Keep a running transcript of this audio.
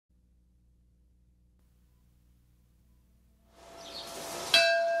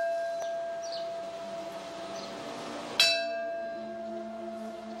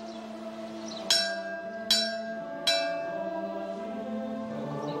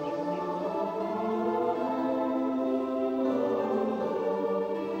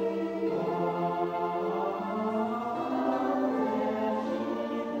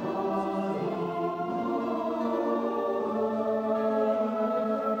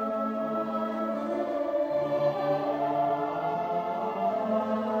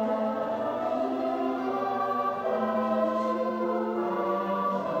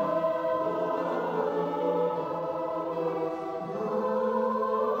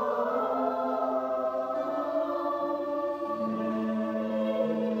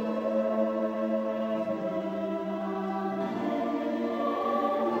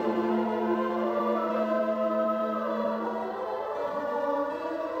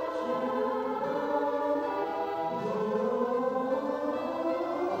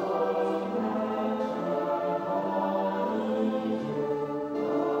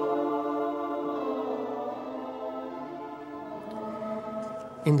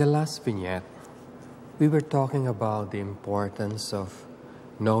In the last vignette, we were talking about the importance of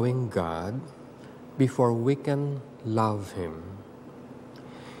knowing God before we can love Him.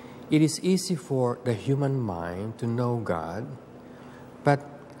 It is easy for the human mind to know God, but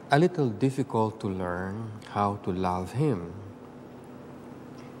a little difficult to learn how to love Him.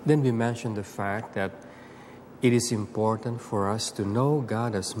 Then we mentioned the fact that it is important for us to know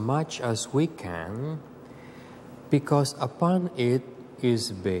God as much as we can, because upon it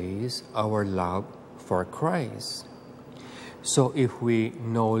is based our love for Christ. So if we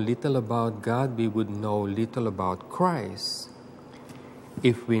know little about God, we would know little about Christ.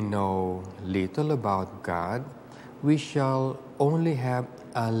 If we know little about God, we shall only have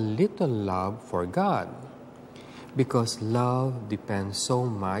a little love for God, because love depends so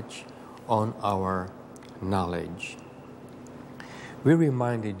much on our knowledge. We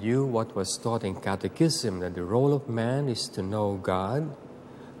reminded you what was taught in Catechism, that the role of man is to know God,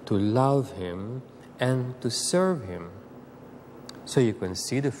 to love Him, and to serve Him. So you can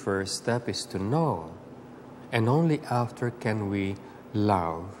see the first step is to know, and only after can we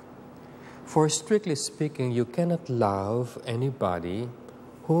love. For strictly speaking, you cannot love anybody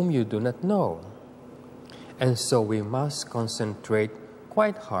whom you do not know. And so we must concentrate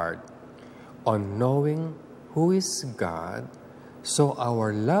quite hard on knowing who is God, so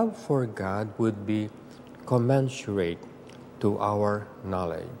our love for God would be commensurate to our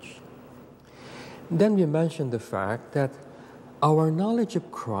knowledge. Then we mentioned the fact that our knowledge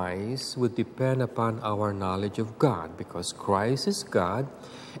of Christ would depend upon our knowledge of God, because Christ is God,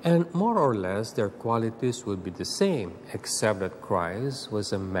 and more or less their qualities would be the same, except that Christ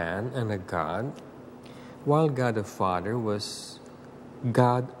was a man and a God, while God the Father was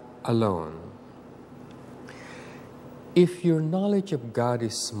God alone. If your knowledge of God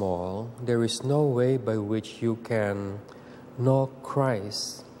is small, there is no way by which you can know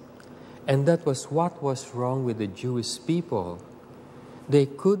Christ. And that was what was wrong with the Jewish people. They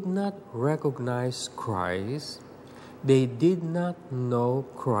could not recognize Christ. They did not know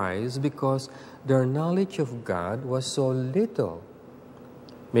Christ because their knowledge of God was so little.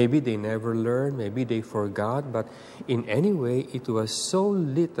 Maybe they never learned, maybe they forgot, but in any way it was so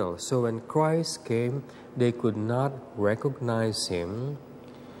little. So when Christ came, they could not recognize Him.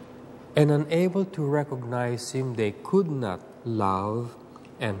 And unable to recognize Him, they could not love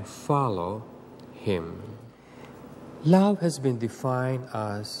and follow Him. Love has been defined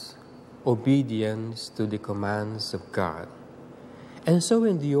as obedience to the commands of God. And so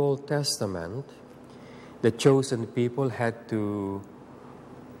in the Old Testament, the chosen people had to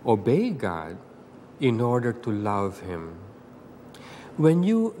obey God in order to love Him. When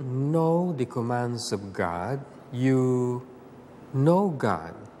you know the commands of God, you know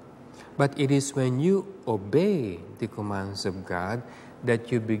God. But it is when you obey the commands of God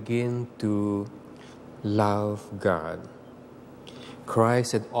that you begin to love God.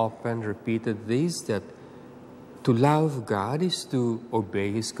 Christ had often repeated this, that to love God is to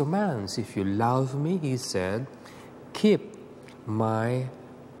obey His commands. If you love me, He said, keep my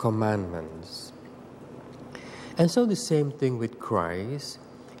commandments. And so the same thing with Christ.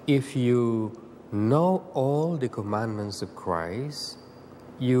 If you know all the commandments of Christ,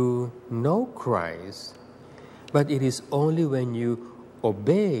 you know Christ. But it is only when you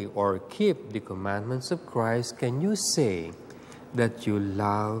obey or keep the commandments of Christ can you say that you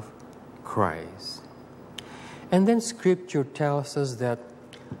love Christ. And then Scripture tells us that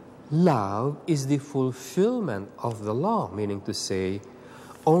love is the fulfillment of the law, meaning to say,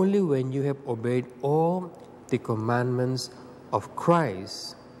 only when you have obeyed all the commandments of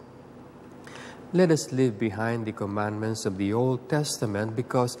Christ. Let us leave behind the commandments of the Old Testament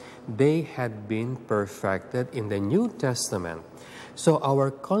because they had been perfected in the New Testament. So our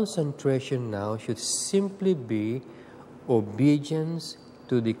concentration now should simply be obedience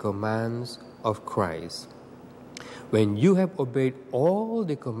to the commands of Christ. When you have obeyed all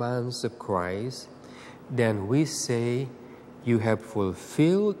the commands of Christ, then we say you have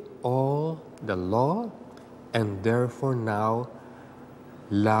fulfilled all the law, and therefore now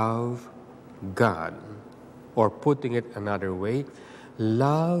love God. Or putting it another way,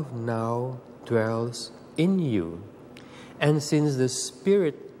 love now dwells in you. And since the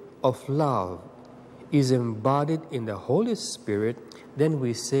Spirit of love is embodied in the Holy Spirit, then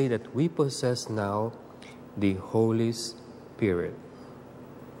we say that we possess now the Holy Spirit.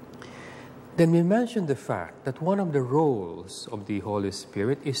 Then we mentioned the fact that one of the roles of the Holy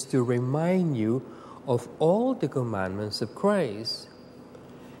Spirit is to remind you of all the commandments of Christ.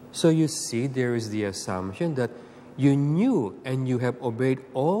 So you see, there is the assumption that you knew and you have obeyed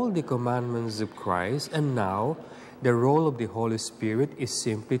all the commandments of Christ, and now the role of the Holy Spirit is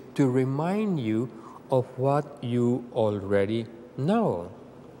simply to remind you of what you already know.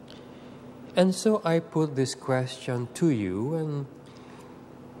 And so I put this question to you and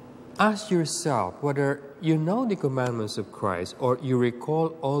ask yourself whether you know the commandments of Christ or you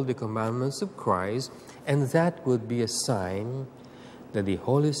recall all the commandments of Christ, and that would be a sign that the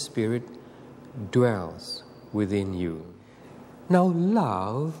Holy Spirit dwells within you. Now,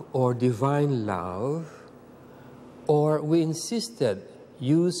 love or divine love, or we insisted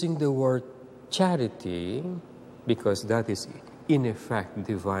using the word charity, because that is in effect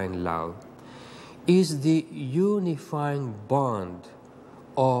divine love, is the unifying bond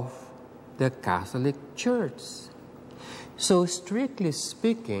of the Catholic Church. So strictly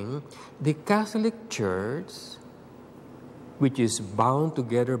speaking, the Catholic Church, which is bound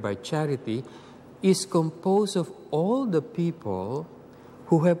together by charity, is composed of all the people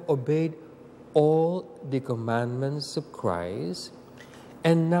who have obeyed all the commandments of Christ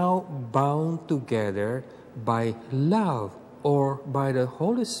and now bound together by love or by the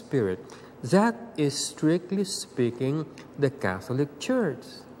Holy Spirit. That is, strictly speaking, the Catholic Church.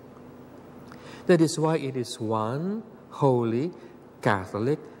 That is why it is one, holy,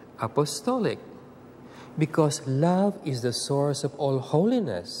 Catholic, apostolic. Because love is the source of all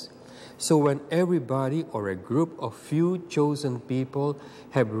holiness. So when everybody or a group of few chosen people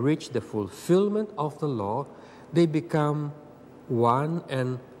have reached the fulfillment of the law, they become one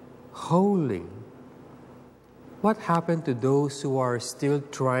and holy. What happened to those who are still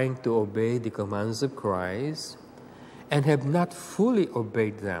trying to obey the commands of Christ and have not fully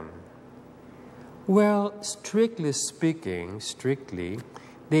obeyed them? Well, strictly speaking,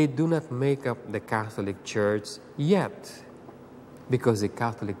 they do not make up the Catholic Church yet, because the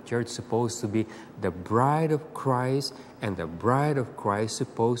Catholic Church is supposed to be the bride of Christ, and the bride of Christ is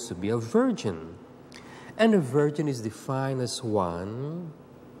supposed to be a virgin. And a virgin is defined as one,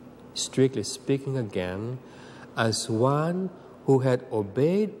 strictly speaking again, as one who had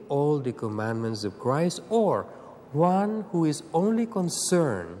obeyed all the commandments of Christ, or one who is only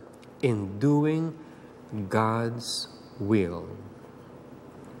concerned in doing God's will.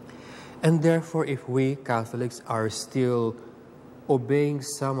 And therefore, if we Catholics are still obeying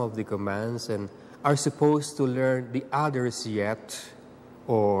some of the commands and are supposed to learn the others yet,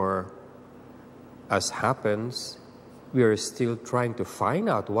 or as happens, we are still trying to find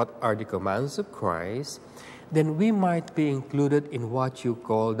out what are the commands of Christ, then we might be included in what you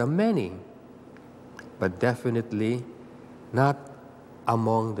call the many, but definitely not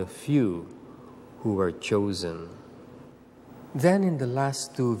among the few who were chosen. Then in the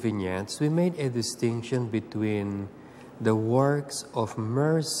last two vignettes, we made a distinction between the works of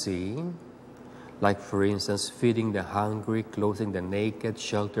mercy, like for instance, feeding the hungry, clothing the naked,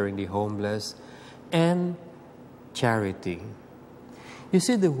 sheltering the homeless, and charity. You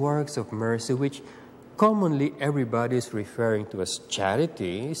see, the works of mercy, which commonly everybody is referring to as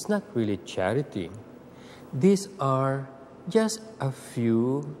charity, is not really charity. These are just a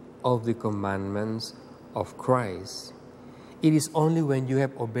few of the commandments of Christ. It is only when you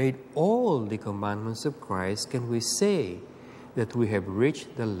have obeyed all the commandments of Christ can we say that we have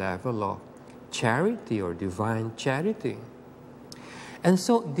reached the level of charity or divine charity. And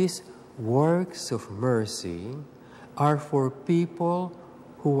so these works of mercy are for people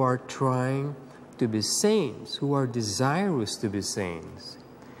who are trying to be saints, who are desirous to be saints,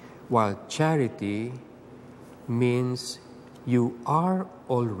 while charity means you are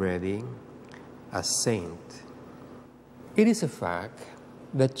already a saint. It is a fact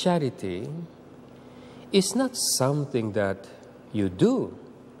that charity is not something that you do.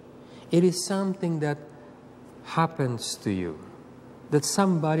 It is something that happens to you, that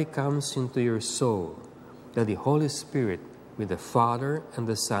somebody comes into your soul, that the Holy Spirit with the Father and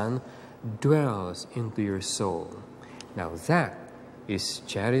the Son dwells into your soul. Now that is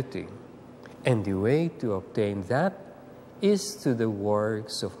charity. And the way to obtain that is to the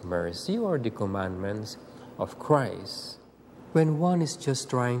works of mercy or the commandments of Christ. When one is just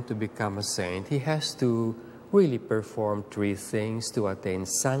trying to become a saint, he has to really perform three things to attain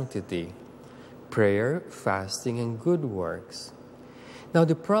sanctity: prayer, fasting, and good works. Now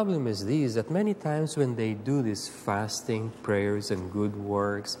the problem is this, that many times when they do this fasting, prayers, and good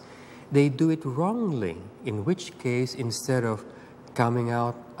works, they do it wrongly, in which case instead of coming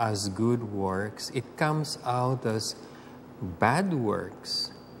out as good works, it comes out as bad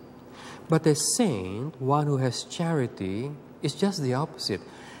works. But a saint, one who has charity, is just the opposite.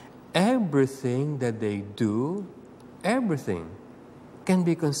 Everything that they do, everything, can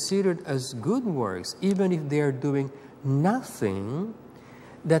be considered as good works, even if they are doing nothing,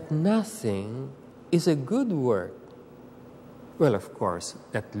 that nothing is a good work. Well, of course,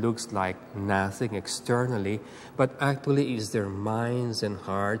 that looks like nothing externally, but actually is their minds and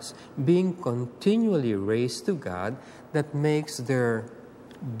hearts being continually raised to God that makes their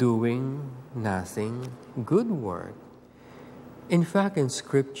doing nothing good work. In fact, in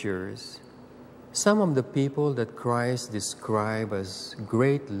scriptures, some of the people that Christ described as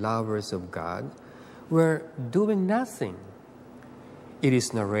great lovers of God were doing nothing. It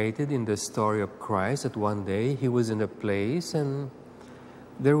is narrated in the story of Christ that one day he was in a place and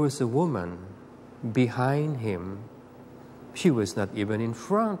there was a woman behind him. She was not even in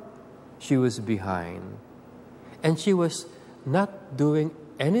front. She was behind. And she was not doing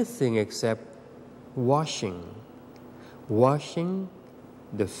anything except washing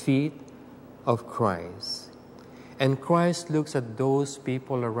the feet of Christ. And Christ looks at those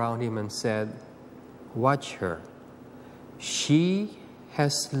people around him and said, "Watch her. She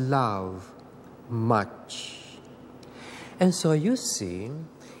has love much." And so you see,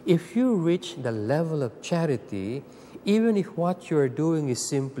 if you reach the level of charity, even if what you're doing is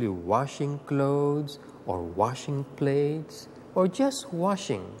simply washing clothes or washing plates or just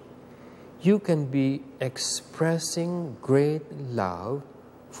washing, you can be expressing great love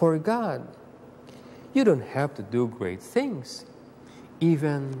for God. You don't have to do great things.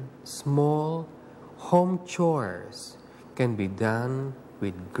 Even small home chores can be done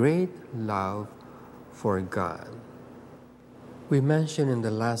with great love for God. We mentioned in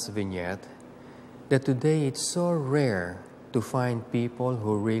the last vignette that today it's so rare to find people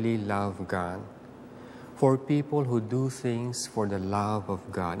who really love God, for people who do things for the love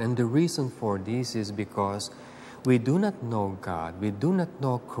of God. And the reason for this is because we do not know God, we do not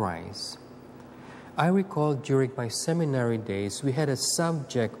know Christ. I recall during my seminary days, we had a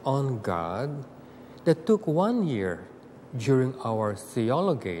subject on God that took 1 year during our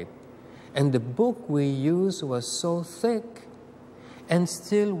theologate, and the book we used was so thick, and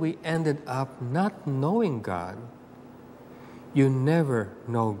still we ended up not knowing God. You never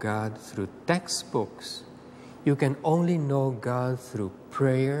know God through textbooks. You can only know God through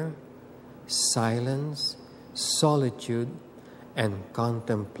prayer, silence, solitude, and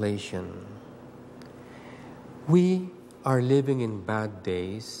contemplation. We are living in bad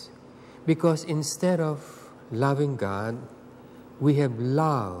days because instead of loving God, we have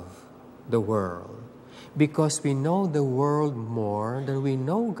loved the world because we know the world more than we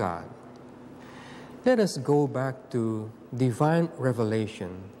know God. Let us go back to divine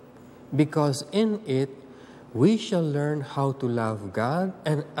revelation, because in it we shall learn how to love God,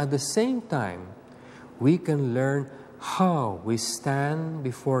 and at the same time we can learn how we stand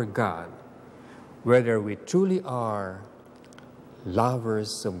before God, whether we truly are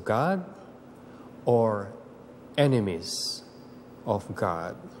lovers of God or enemies of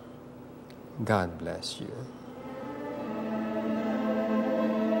God. God bless you.